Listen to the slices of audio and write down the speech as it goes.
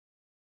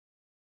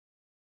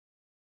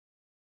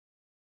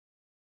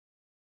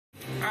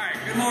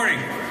Good morning.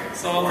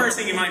 So the first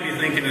thing you might be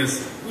thinking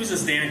is, who's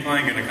this Dan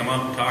Klein going to come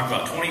up and talk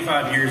about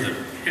 25 years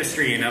of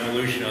history and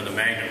evolution of the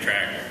Magnum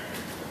tractor?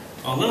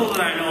 Well, little did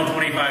I know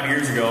 25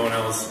 years ago when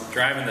I was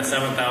driving the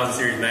 7000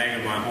 Series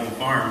Magnum on my home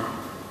farm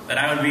that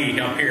I would be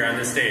up here on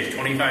this stage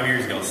 25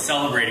 years ago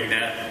celebrating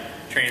that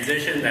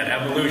transition, that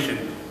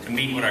evolution to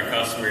meet what our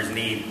customers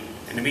need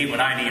and to meet what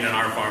I need on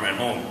our farm at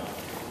home.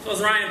 So as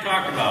Ryan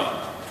talked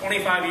about,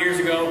 25 years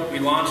ago we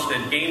launched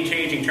a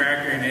game-changing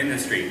tractor in the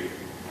industry.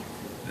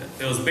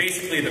 It was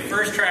basically the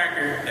first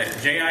tractor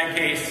that J.I.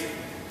 Case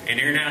and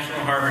International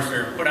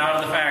Harvester put out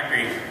of the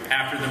factory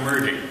after the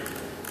merging.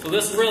 So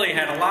this really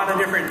had a lot of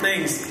different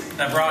things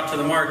that brought to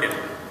the market.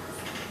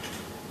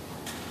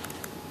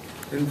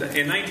 In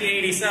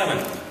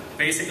 1987,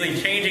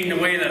 basically changing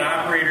the way that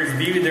operators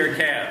viewed their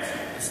calves.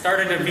 It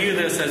started to view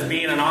this as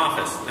being an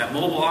office, that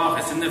mobile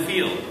office in the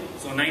field.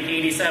 So in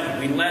 1987,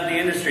 we led the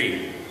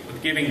industry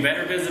with giving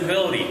better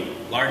visibility,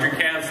 larger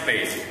calf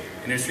space,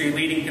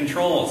 industry-leading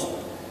controls,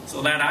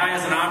 so that I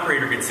as an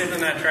operator could sit in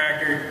that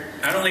tractor,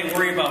 not only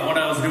worry about what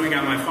I was doing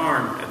on my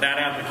farm at that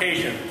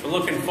application, but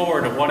looking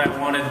forward to what I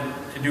wanted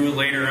to do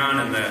later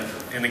on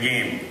in the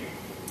game.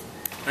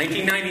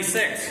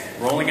 1996,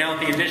 rolling out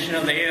the addition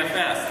of the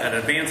AFS, that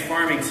advanced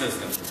farming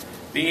system.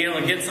 Being able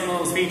to get some of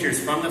those features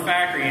from the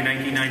factory in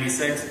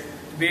 1996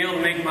 to be able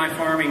to make my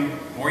farming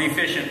more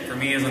efficient for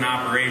me as an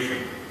operation.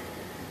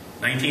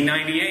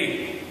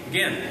 1998,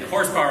 again, the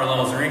horsepower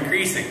levels are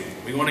increasing.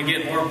 We want to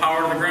get more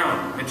power to the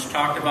ground. Mitch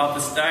talked about the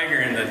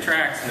Steiger and the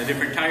tracks and the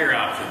different tire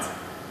options.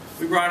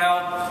 We brought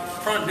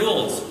out front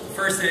duals,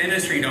 first in the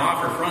industry to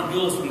offer front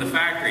duals from the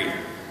factory,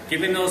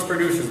 giving those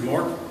producers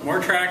more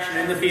traction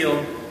in the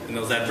field in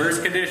those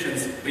adverse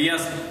conditions, but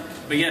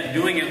yet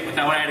doing it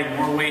without adding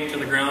more weight to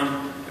the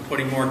ground and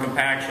putting more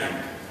compaction.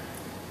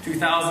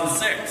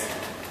 2006,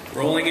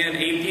 rolling in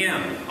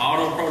APM,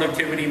 Auto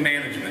Productivity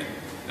Management.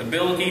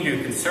 Ability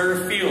to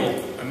conserve fuel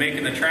by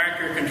making the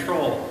tractor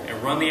control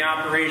and run the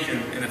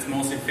operation in its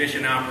most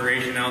efficient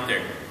operation out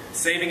there.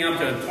 Saving up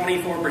to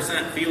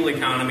 24% fuel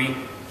economy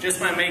just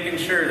by making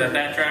sure that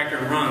that tractor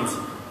runs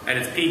at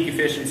its peak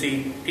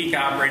efficiency, peak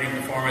operating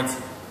performance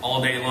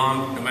all day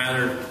long, no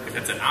matter if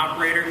it's an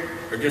operator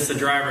or just a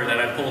driver that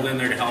I pulled in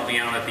there to help me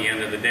out at the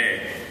end of the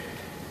day.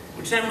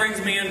 Which then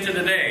brings me into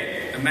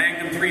today. The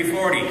Magnum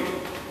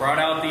 340 brought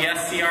out the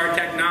SCR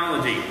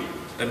technology,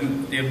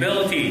 the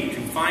ability to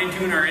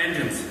fine-tune our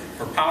engines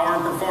for power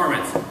and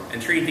performance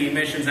and treat the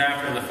emissions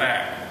after the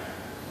fact,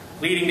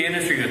 leading the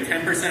industry with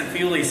 10%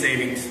 fuel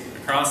savings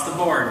across the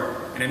board,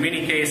 and in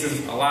many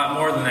cases a lot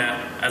more than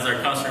that, as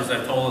our customers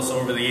have told us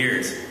over the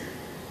years.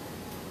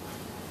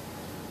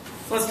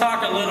 So let's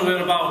talk a little bit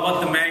about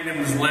what the Magnum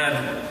has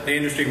led the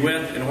industry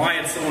with and why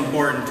it's so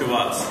important to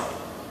us.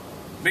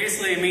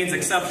 Basically, it means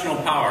exceptional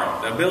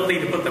power, the ability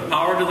to put the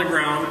power to the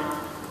ground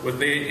with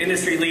the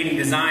industry-leading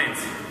designs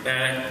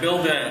that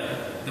build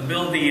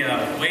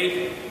the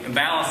weight and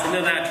ballast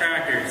into that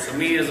tractor, so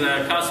me as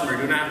a customer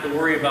do not have to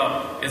worry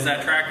about, is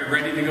that tractor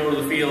ready to go to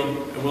the field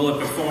and will it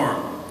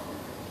perform?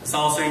 This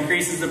also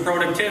increases the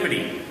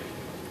productivity.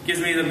 It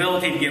gives me the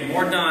ability to get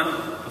more done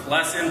with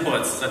less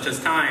inputs such as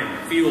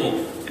time,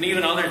 fuel, and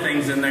even other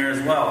things in there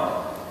as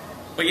well.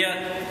 But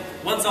yet,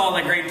 what's all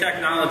that great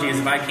technology is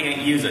if I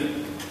can't use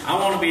it? I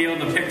want to be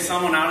able to pick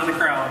someone out of the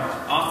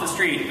crowd, off the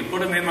street, and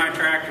put them in my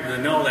tractor to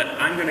know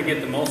that I'm going to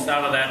get the most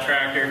out of that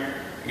tractor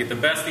and get the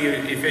best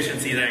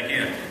efficiency that I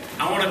can.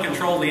 I want to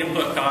control the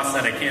input costs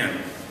that I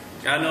can.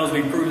 God knows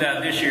we proved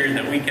that this year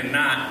that we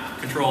cannot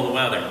control the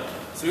weather.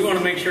 So we want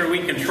to make sure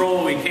we control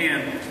what we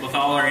can with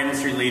all our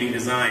industry-leading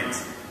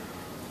designs.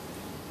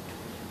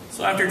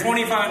 So after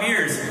 25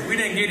 years, we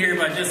didn't get here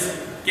by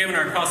just giving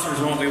our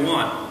customers what we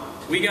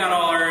want. We got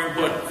all our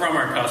input from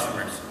our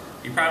customers.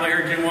 You probably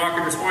heard Jim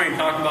Walker this morning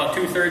talk about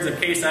 2/3 of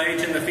Case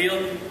IH in the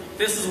field.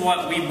 This is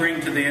what we bring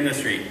to the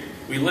industry.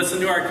 We listen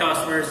to our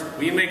customers.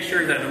 We make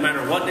sure that no matter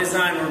what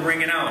design we're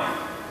bringing out,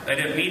 that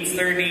it meets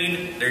their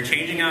need, their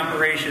changing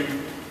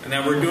operation, and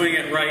that we're doing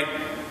it right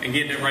and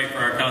getting it right for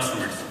our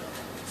customers.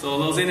 So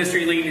those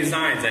industry-leading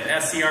designs, that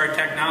SCR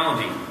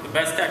technology, the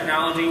best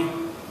technology,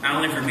 not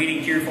only for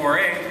meeting Tier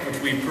 4A, which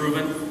we've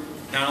proven,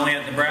 not only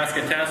at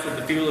Nebraska test with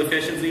the fuel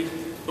efficiency,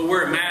 but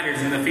where it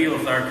matters in the field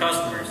with our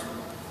customers.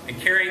 And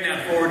carrying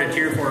that forward to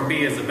Tier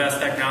 4B is the best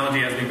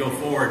technology as we go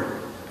forward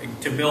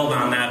to build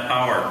on that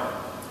power.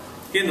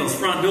 Again, those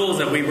front duals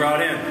that we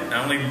brought in,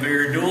 not only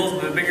bigger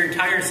duals, but bigger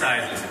tire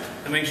sizes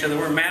to make sure that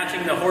we're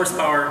matching the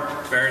horsepower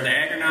for the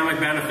agronomic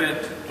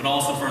benefit, but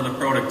also for the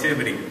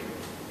productivity.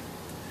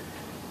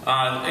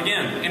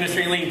 Again,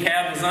 industry-leading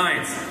cab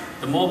designs,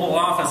 the mobile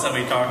office that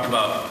we talked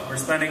about. We're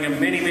spending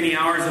many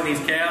hours in these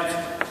cabs,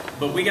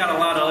 but we got a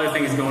lot of other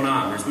things going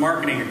on. There's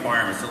marketing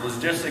requirements, the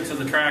logistics of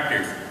the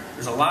tractors.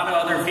 There's a lot of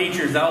other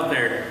features out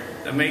there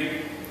that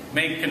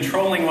make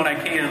controlling what I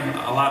can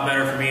a lot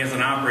better for me as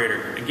an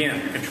operator.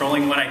 Again,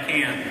 controlling what I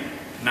can,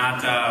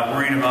 not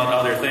worrying about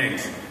other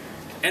things.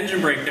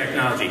 Engine brake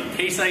technology,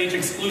 Case IH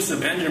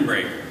exclusive engine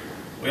brake.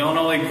 We all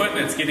know the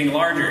equipment's getting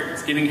larger,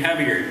 it's getting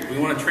heavier. We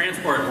want to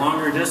transport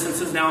longer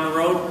distances down the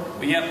road,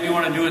 but yet we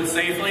want to do it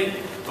safely.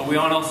 but we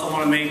also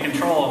want to maintain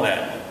control of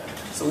that.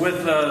 So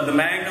with the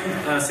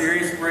Magnum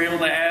Series, we're able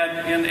to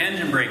add in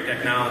engine brake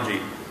technology.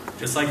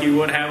 Just like you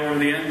would have over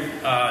the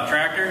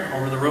tractor,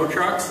 over the road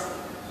trucks.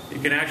 You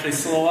can actually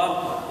slow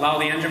up, allow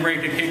the engine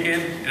brake to kick in.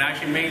 It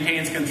actually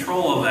maintains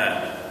control of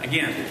that.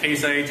 Again,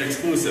 Case IH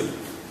exclusive.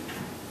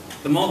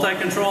 The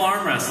multi-control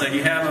armrests that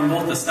you have on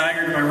both the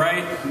Steiger to my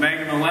right, the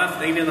Magnum on the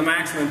left, even the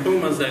Maximum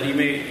Pumas that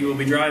you will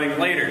be driving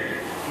later.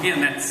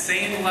 Again, that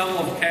same level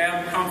of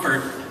cab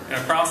comfort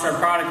across our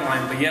product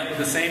line, but yet with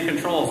the same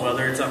controls,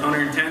 whether it's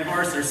 110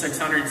 horse or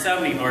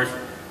 670 horse.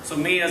 So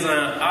me as an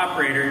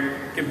operator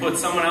can put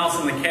someone else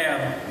in the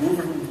cab, move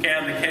from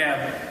cab to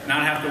cab,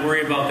 not have to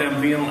worry about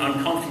them feeling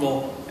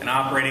uncomfortable in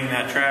operating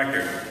that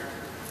tractor.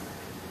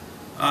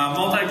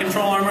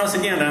 Multi-control armrest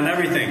again on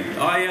everything.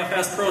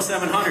 IFS Pro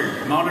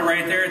 700 mounted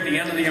right there at the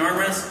end of the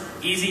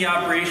armrest. Easy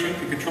operation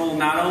to control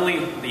not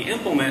only the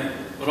implement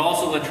but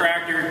also the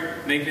tractor,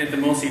 making it the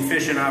most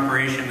efficient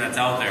operation that's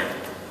out there.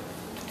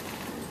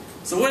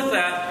 So with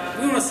that,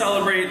 we want to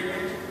celebrate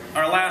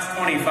our last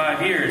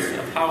 25 years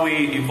of how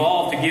we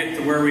evolved to get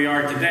to where we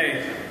are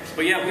today.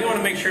 But yet we want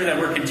to make sure that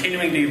we're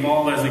continuing to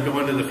evolve as we go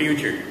into the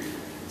future.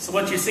 So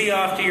what you see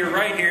off to your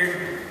right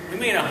here, we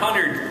made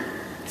 100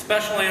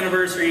 special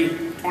anniversary,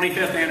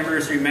 25th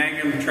anniversary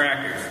Magnum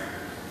tractors.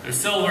 They're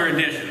silver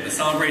edition to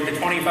celebrate the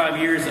 25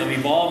 years of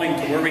evolving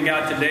to where we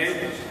got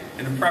today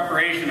and the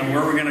preparation of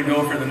where we're going to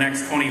go for the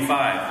next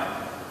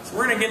 25. So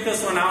we're going to get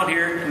this one out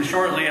here and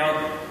shortly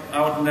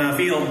out in the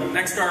field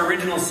next to our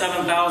original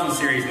 7000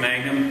 series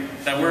Magnum,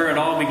 that where it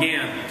all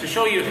began, to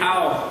show you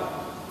how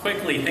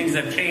quickly things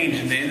have changed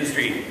in the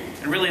industry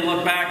and really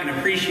look back and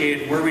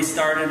appreciate where we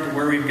started to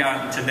where we've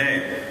gotten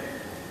today.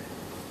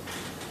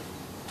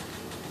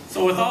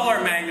 So with all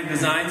our Magnum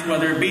designs,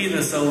 whether it be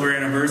the silver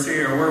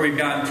anniversary or where we've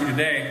gotten to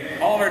today,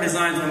 all of our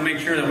designs want to make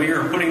sure that we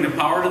are putting the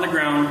power to the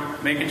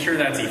ground, making sure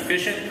that's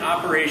efficient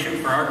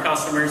operation for our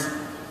customers,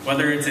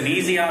 whether it's an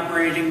easy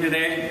operation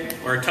today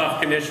or a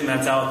tough condition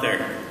that's out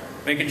there.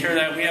 Making sure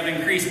that we have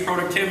increased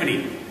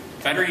productivity,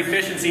 better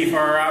efficiency for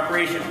our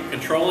operation,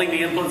 controlling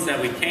the inputs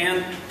that we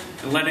can,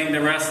 and letting the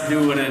rest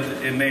do what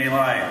it may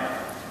lie.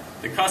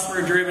 The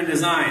customer-driven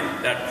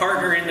design, that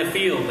partner in the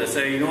field that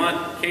say, you know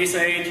what, Case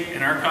IH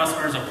and our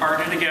customers are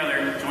partnered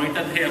together, joint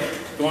at the hip,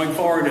 going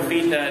forward to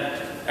meet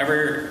that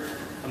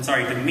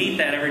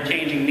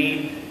ever-changing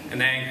need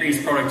and that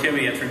increased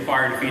productivity that's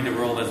required to feed the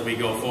world as we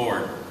go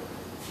forward.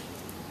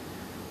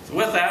 So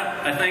with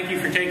that, I thank you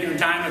for taking the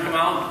time to come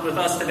out with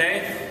us today.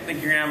 I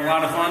think you're going to have a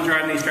lot of fun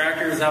driving these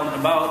tractors out and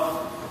about.